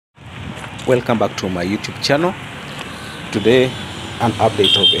Welcome back to my YouTube channel. Today an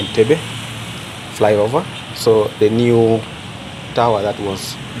update of Entebbe flyover. So the new tower that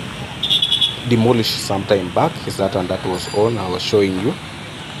was demolished some time back is that one that was on. I was showing you.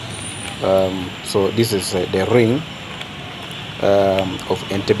 So this is the ring of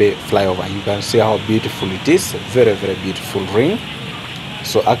Entebbe flyover. You can see how beautiful it is. Very beautiful ring.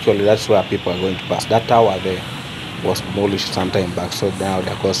 So actually that's where people are going to pass. That tower there was demolished some time back, so now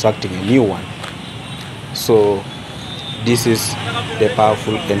they're constructing a new one. So this is the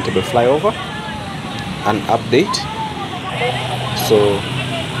powerful Entebbe flyover, an update. So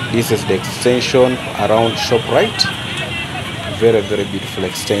this is the extension around ShopRite. Very beautiful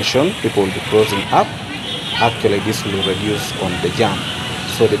extension. People will be crossing up. Actually this will reduce on the jam.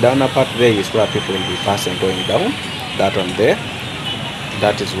 So the downer part there is where people will be passing going down. That one there,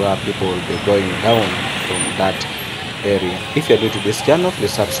 that is where people will be going down from that area. If you're new to this channel,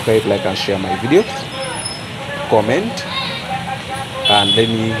 please subscribe, like and share my videos, comment, and let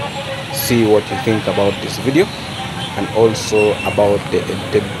me see what you think about this video and also about the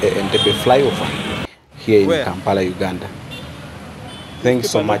Entebbe flyover here in Kampala, Uganda.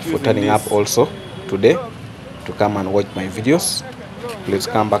 Thanks so much for turning up also today to come and watch my videos. Please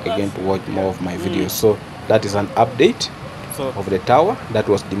come back again to watch more of my videos. So that is an update of the tower that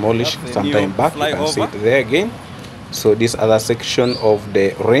was demolished some time back. You can see it there again. So this other section of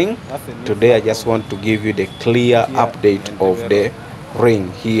the ring, today I just want to give you the clear update of the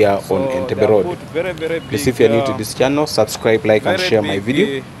ring here on Entebbe Road. Please, if you're new to this channel, subscribe, like and share my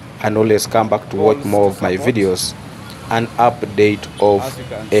video, and always come back to watch more of my videos. An update of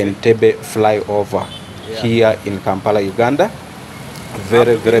Entebbe flyover here in Kampala, Uganda.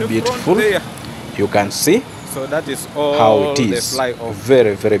 Very beautiful. You can see so that is how it is.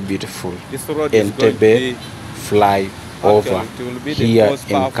 Very beautiful. Entebbe flyover here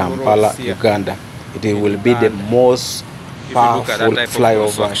in Kampala, Uganda. It will be the most powerful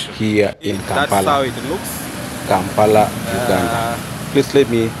flyover here in Kampala, Uganda. Please let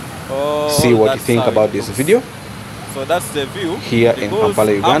me see what you think about this video. So that's the view here in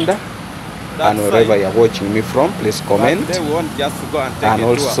Kampala, Uganda. And wherever you're watching me from, please comment, and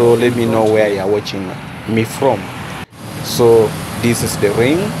also let me know where you're watching me from. So this is the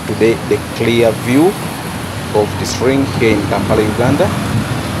ring today, the clear view of this ring here in Kampala, Uganda.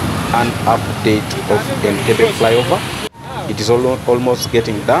 An update of Entebbe flyover. It is almost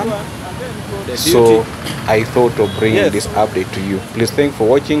getting done, so I thought of bringing this update to you. Please, thanks for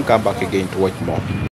watching. Come back again to watch more.